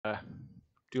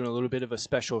doing a little bit of a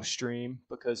special stream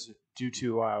because due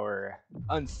to our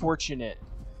unfortunate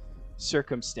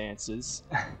circumstances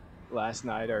last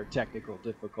night, our technical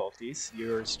difficulties,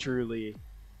 yours truly,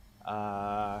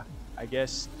 I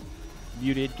guess,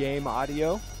 muted game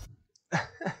audio.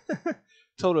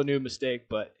 Total new mistake,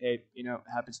 but hey, you know, it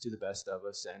happens to the best of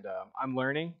us, and I'm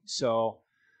learning. So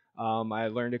I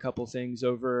learned a couple things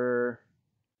over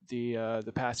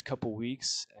the past couple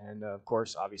weeks, and of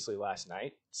course, obviously last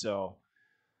night. So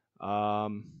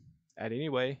at any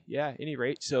rate,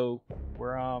 so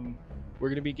we're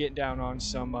gonna be getting down on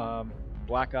some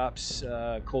Black Ops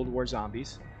Cold War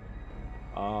zombies.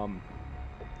 I'm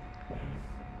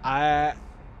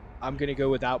gonna go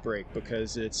with Outbreak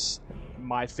because it's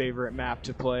my favorite map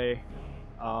to play,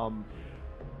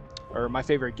 or my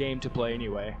favorite game to play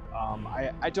anyway.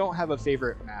 I don't have a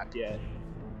favorite map yet.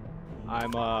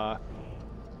 I'm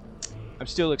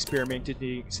still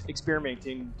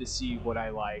experimenting to see what I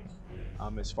like,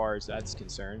 as far as that's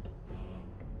concerned.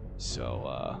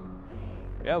 So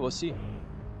yeah, we'll see.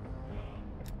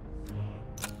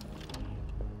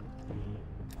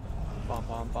 Bomb,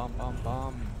 bomb, bomb, bomb,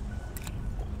 bomb.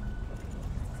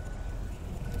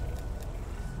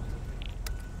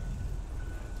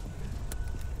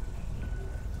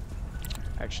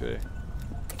 Actually,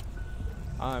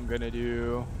 I'm gonna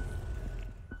do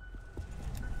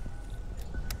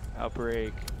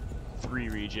Outbreak 3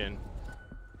 region.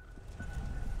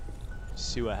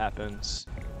 See what happens.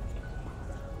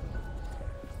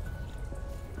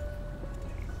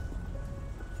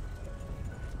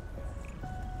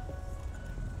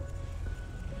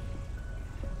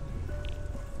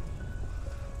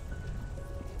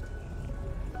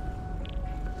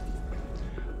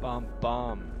 Bomb,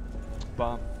 bomb.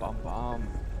 Bum bum bum.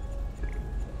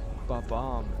 Bum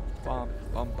bum bum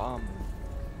bum bum.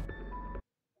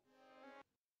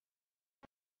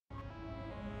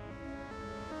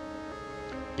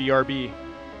 BRB.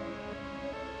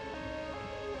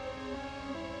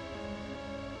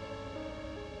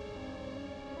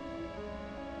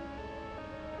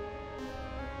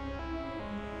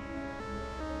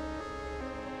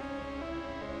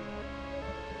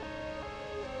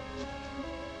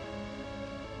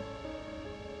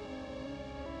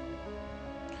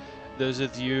 Those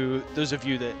of you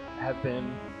that have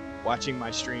been watching my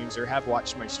streams or have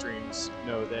watched my streams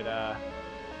know that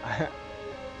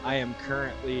I am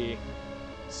currently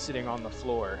sitting on the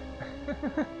floor.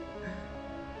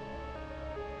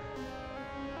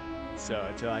 So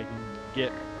until I can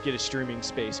get a streaming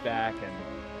space back and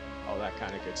all that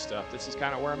kind of good stuff, this is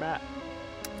kind of where I'm at.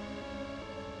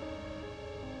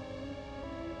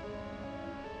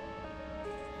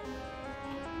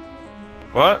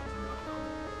 What?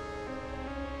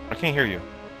 I can't hear you.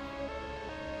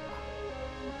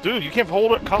 Dude, you can't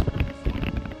hold it.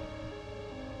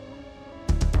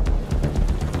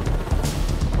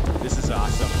 This is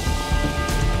awesome.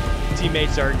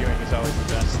 Teammates arguing is always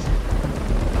the best.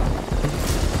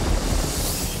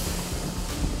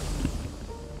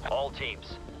 All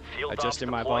teams, field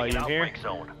adjusting my deploying volume here. Outbreak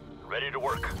zone. Ready to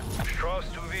work. Strauss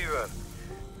to Viva.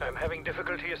 I'm having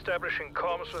difficulty establishing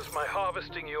comms with my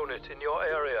harvesting unit in your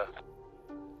area.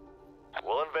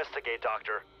 We'll investigate,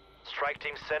 Doctor. Strike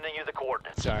team sending you the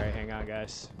coordinates. Sorry, hang on,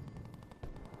 guys.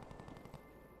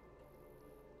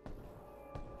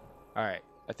 Alright,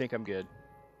 I think I'm good.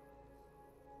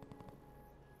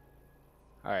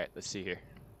 Alright, let's see here.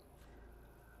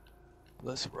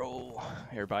 Let's roll.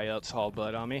 Everybody else hauled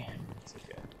blood on me. It's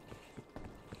okay.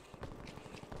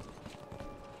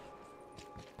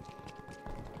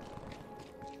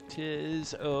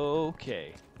 Tis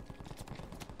okay.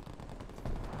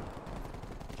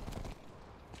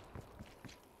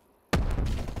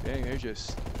 Dang, they're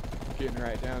just getting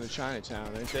right down to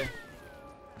Chinatown, ain't they?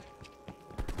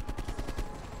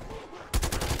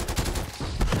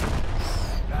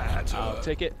 I'll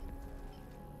take it.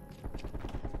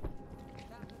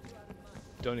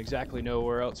 Don't exactly know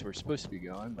where else we're supposed to be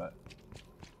going, but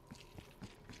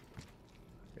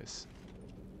guess.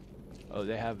 Oh,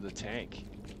 they have the tank.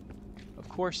 Of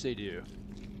course they do.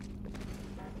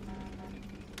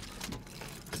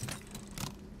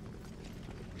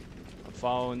 I'm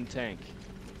following the tank.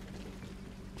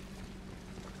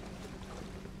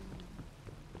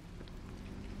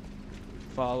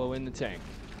 Following the tank.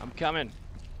 I'm coming.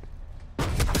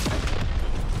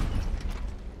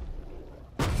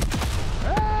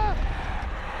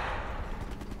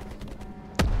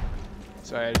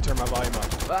 Sorry, I had to turn my volume up.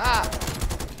 Ah!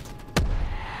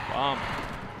 Bomb.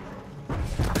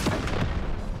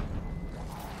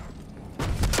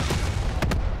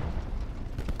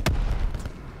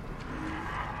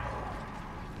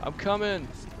 I'm coming.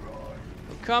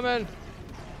 Coming.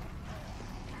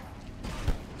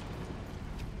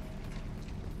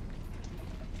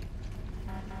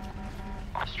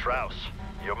 Strauss,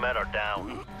 your men are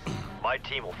down. My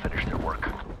team will finish their work.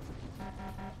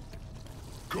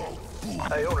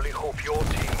 I only hope your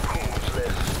team proves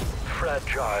less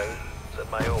fragile than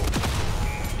my own.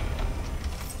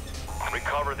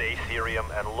 Recover the Aetherium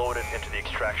and load it into the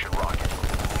extraction rocket.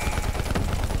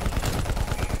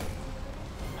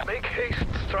 Make haste,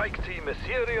 strike team.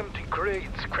 Aetherium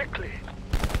degrades quickly.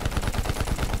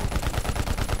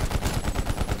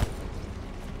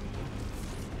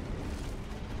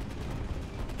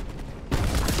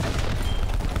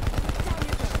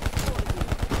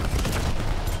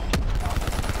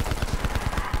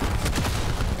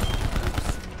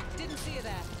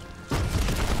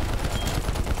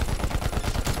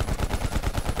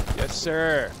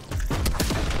 Sir.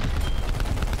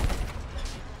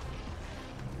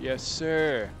 Yes,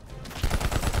 sir.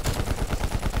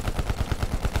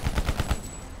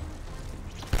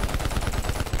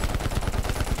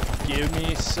 Give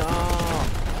me some.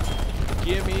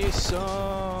 Give me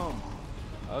some.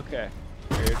 Okay.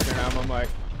 Here, turn on my mic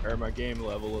or my game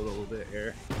level a little bit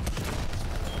here.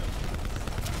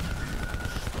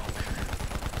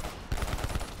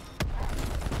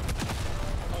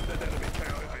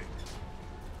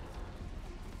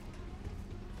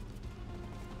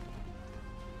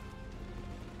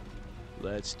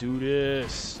 Let's do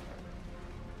this.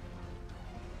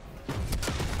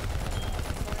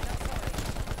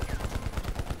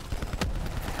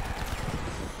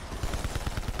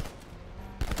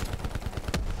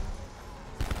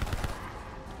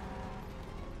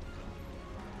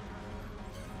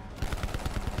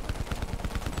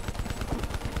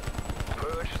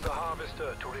 Purge the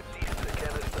harvester to release the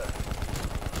canister.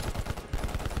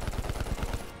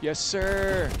 Yes,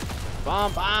 sir.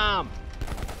 Bomb, bomb.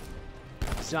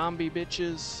 Zombie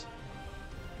bitches.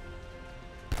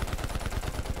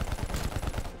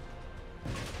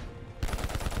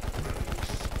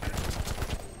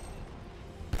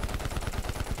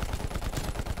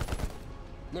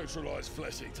 Neutralize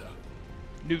flesh eater.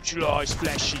 Neutralize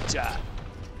flesh eater.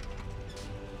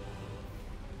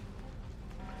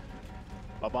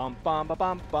 Ba bum bum ba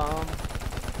bum bum.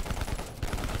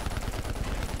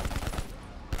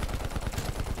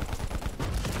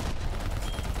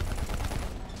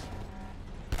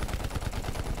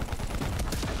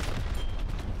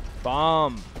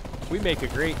 Bomb. We make a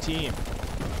great team.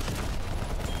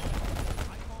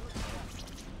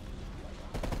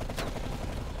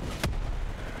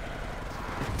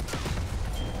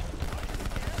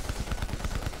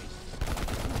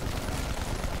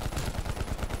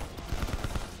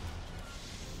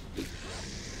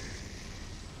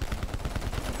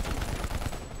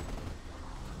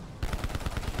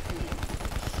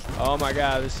 Oh my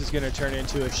god, this is gonna turn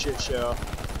into a shit show.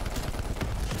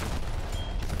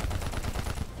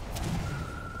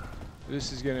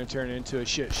 This is gonna turn into a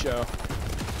shit show.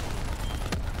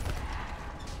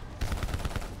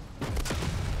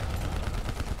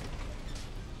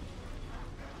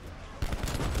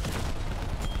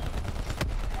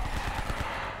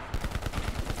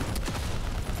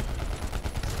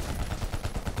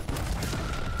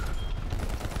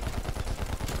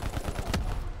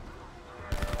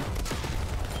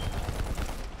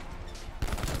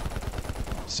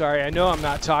 Sorry, I know I'm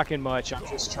not talking much. I'm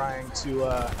just trying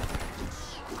to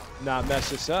not mess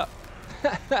this up.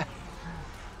 That's it.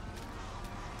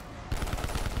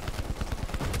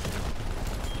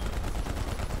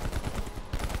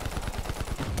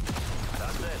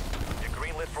 You're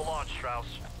greenlit for launch, Strauss.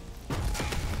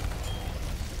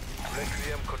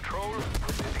 Requiem control,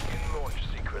 begin launch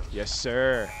sequence. Yes,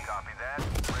 sir. Copy that.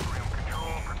 Requiem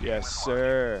control. proceed Yes, with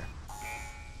sir. launch.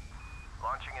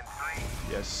 Launching in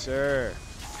 3, Yes, sir.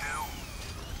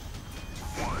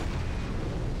 2, 1.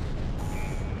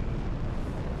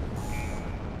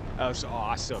 That was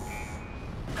awesome.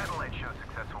 Satellite shows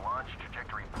successful launch.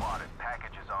 Trajectory plotted.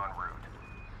 Package is en route.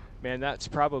 Man, that's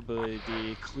probably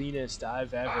the cleanest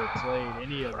I've ever played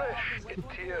any of them. Fresh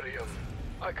Aetherium.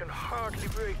 I can hardly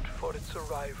wait for its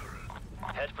arrival.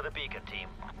 Head for the beacon, team.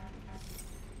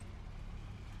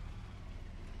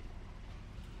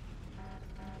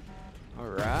 All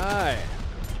right.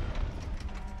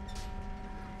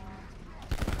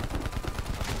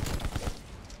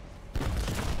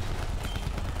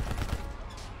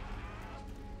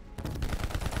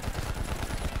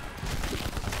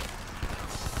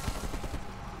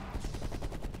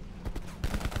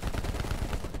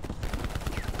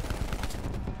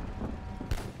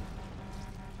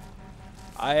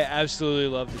 I absolutely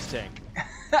love this tank.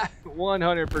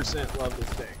 100% love this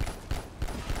tank.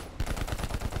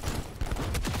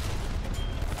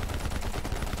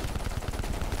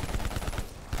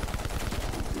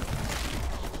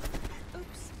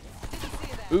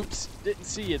 Oops, didn't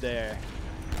see you there.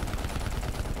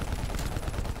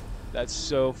 That's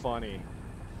so funny.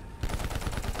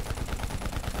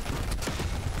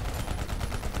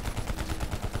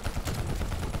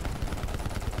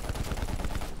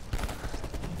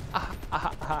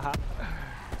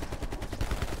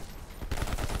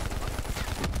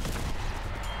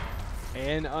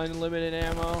 And unlimited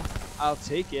ammo. I'll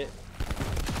take it.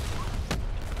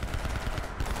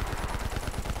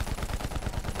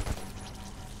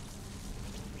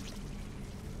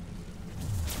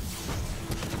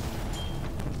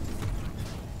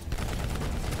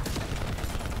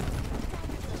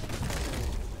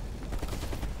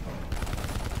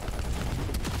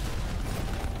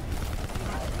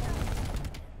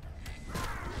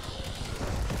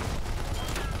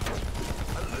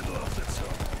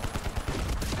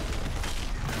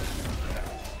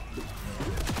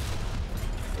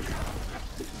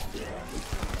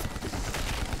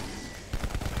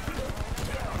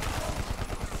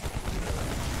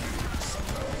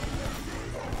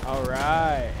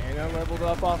 Alright, and I leveled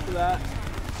up off of that.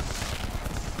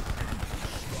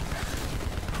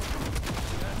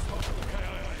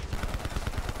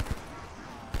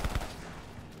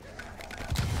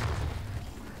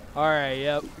 Alright,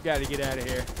 yep, we gotta get out of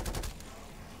here.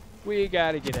 We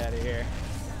gotta get out of here.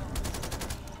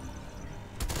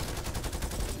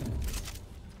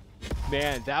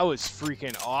 Man, that was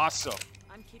freaking awesome.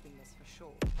 I'm keeping this for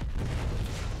sure.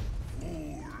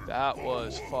 That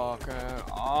was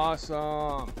fucking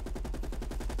awesome.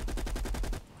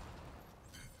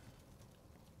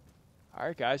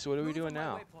 Alright guys, what are we doing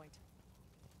now? Waypoint.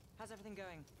 How's everything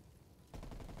going?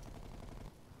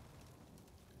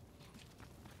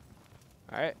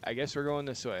 Alright, I guess we're going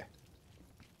this way.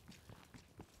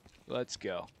 Let's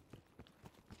go.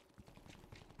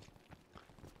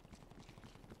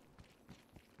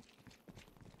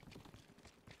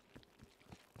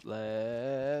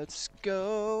 Let's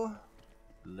go.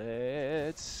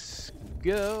 Let's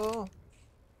go.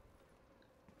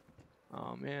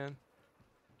 Oh man.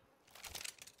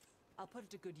 I'll put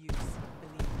it to good use,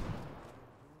 believe me.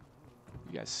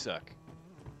 You guys suck.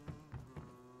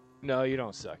 No, you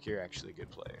don't suck. You're actually good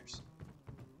players.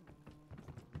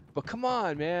 But come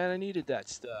on, man. I needed that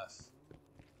stuff.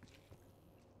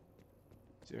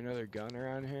 Is there another gun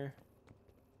around here?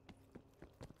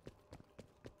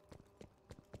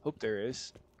 Hope there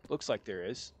is. Looks like there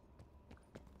is.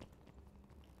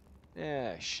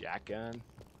 Yeah, shotgun.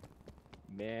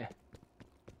 Meh.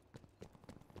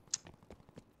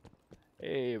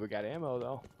 Hey, we got ammo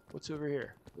though. What's over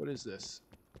here? What is this?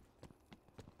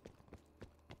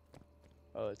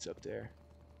 Oh, it's up there.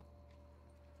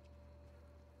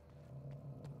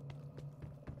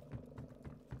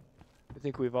 I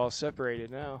think we've all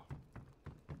separated now.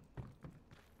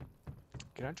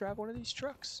 Can I drive one of these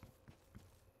trucks?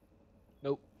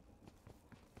 Nope.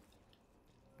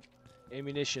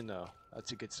 Ammunition though.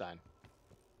 That's a good sign.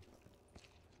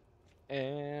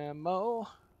 Ammo.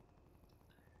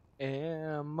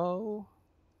 Ammo.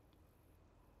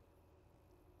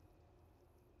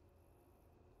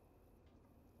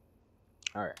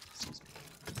 Alright, excuse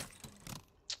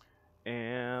me.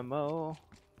 Ammo.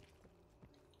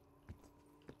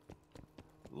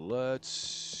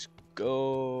 Let's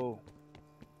go.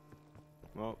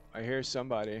 Well, I hear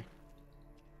somebody.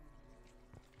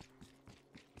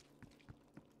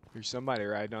 Here's somebody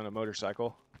riding on a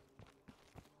motorcycle.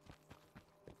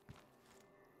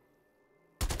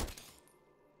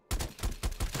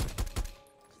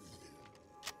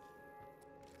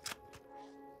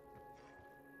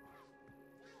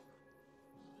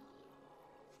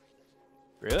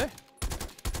 Really?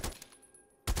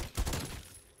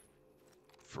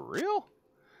 For real?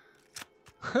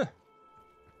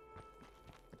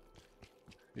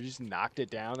 You just knocked it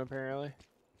down, apparently.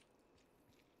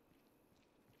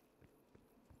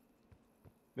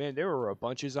 Man, there were a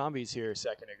bunch of zombies here a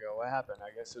second ago. What happened?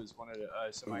 I guess it was one of the,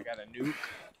 somebody got a nuke.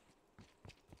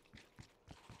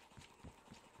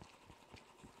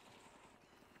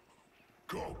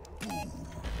 Go.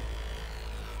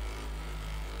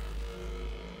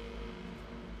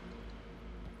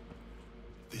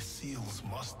 The seals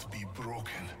must be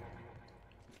broken.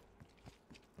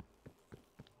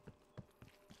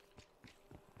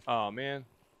 Oh man,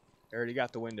 I already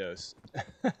got the windows.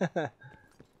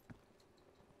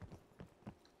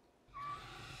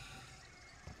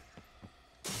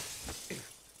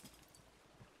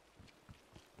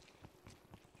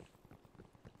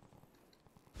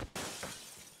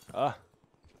 Ah,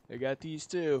 I got these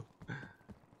too.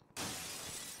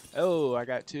 Oh, I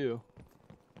got two.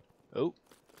 Oh.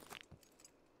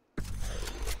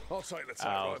 I'll take the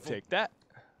I'll take that.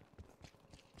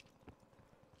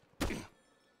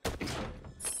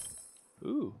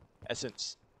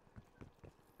 Essence.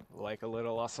 Like a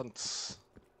little essence.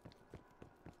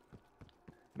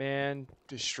 Man,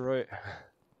 destroy.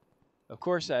 Of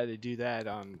course I had to do that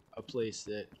on a place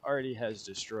that already has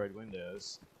destroyed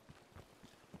windows.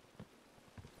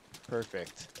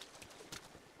 Perfect.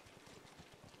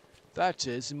 That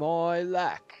is my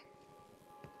luck.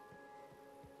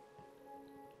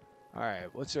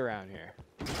 Alright, what's around here?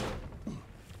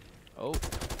 Oh.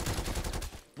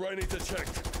 Ready to check.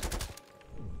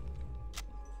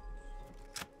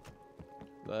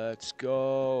 Let's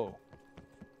go.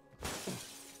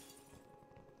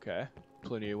 Okay.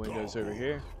 Plenty of windows over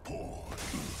here.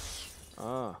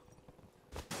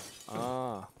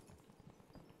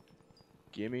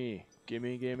 Gimme,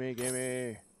 gimme, gimme,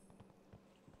 gimme.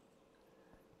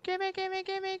 Gimme, gimme,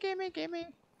 gimme, gimme, gimme.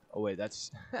 Oh wait,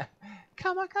 that's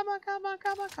come on, come on, come on,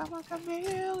 come on, come on,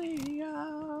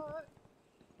 chameleon.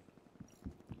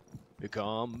 They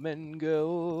come and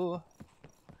go.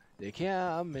 They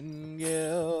come and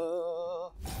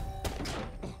go.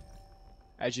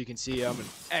 As you can see, I'm an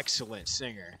excellent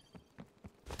singer.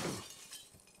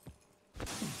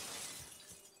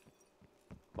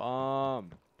 Bomb.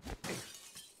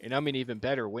 And I'm an even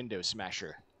better window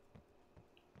smasher.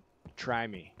 Try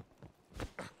me.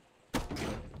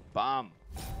 Bomb.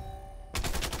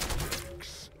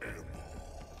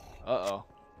 Uh-oh.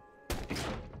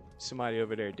 Somebody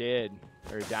over there dead.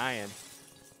 Or dying.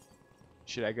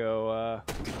 Should I go,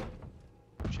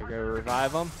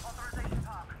 revive them?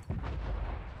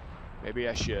 Maybe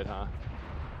I should, huh?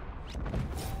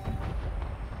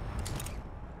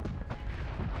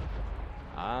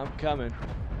 I'm coming.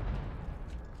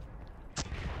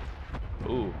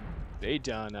 Ooh, they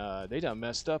done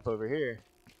messed up over here.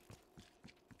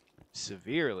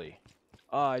 Severely.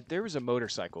 There was a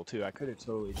motorcycle too. I could have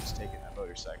totally just taken that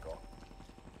motorcycle.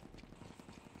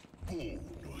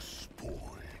 Bonus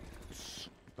points.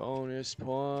 Bonus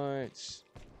points.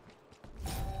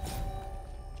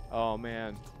 Oh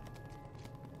man.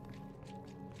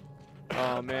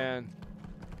 Oh man.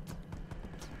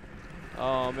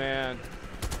 Oh man.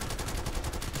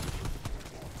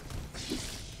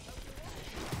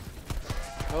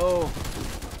 Oh.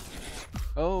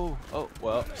 Oh. Oh.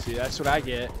 Well, see, that's what I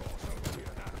get.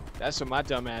 That's what my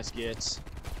dumbass gets.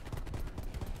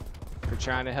 For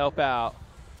trying to help out.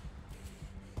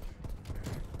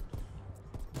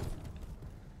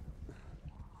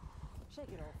 Shake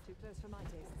it off. Too close for my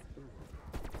taste.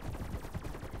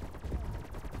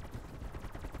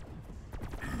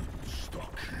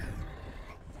 Stuck.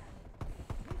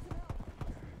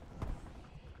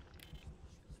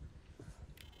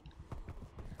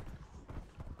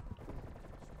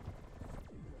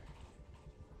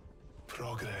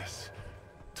 Progress.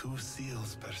 2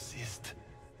 seals persist.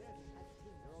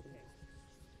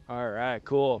 Alright,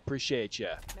 cool. Appreciate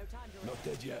ya. No time to Not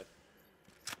dead yet.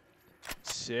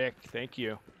 Sick. Thank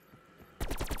you.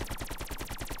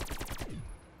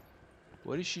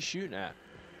 What is she shooting at?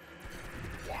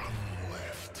 1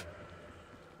 left.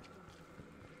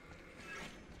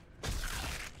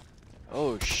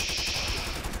 Oh,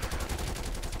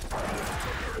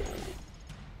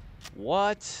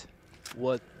 What?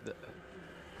 What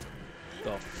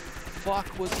the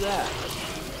fuck was that?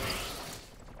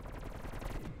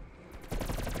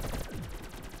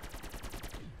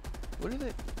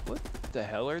 What the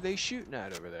hell are they shooting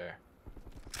at over there?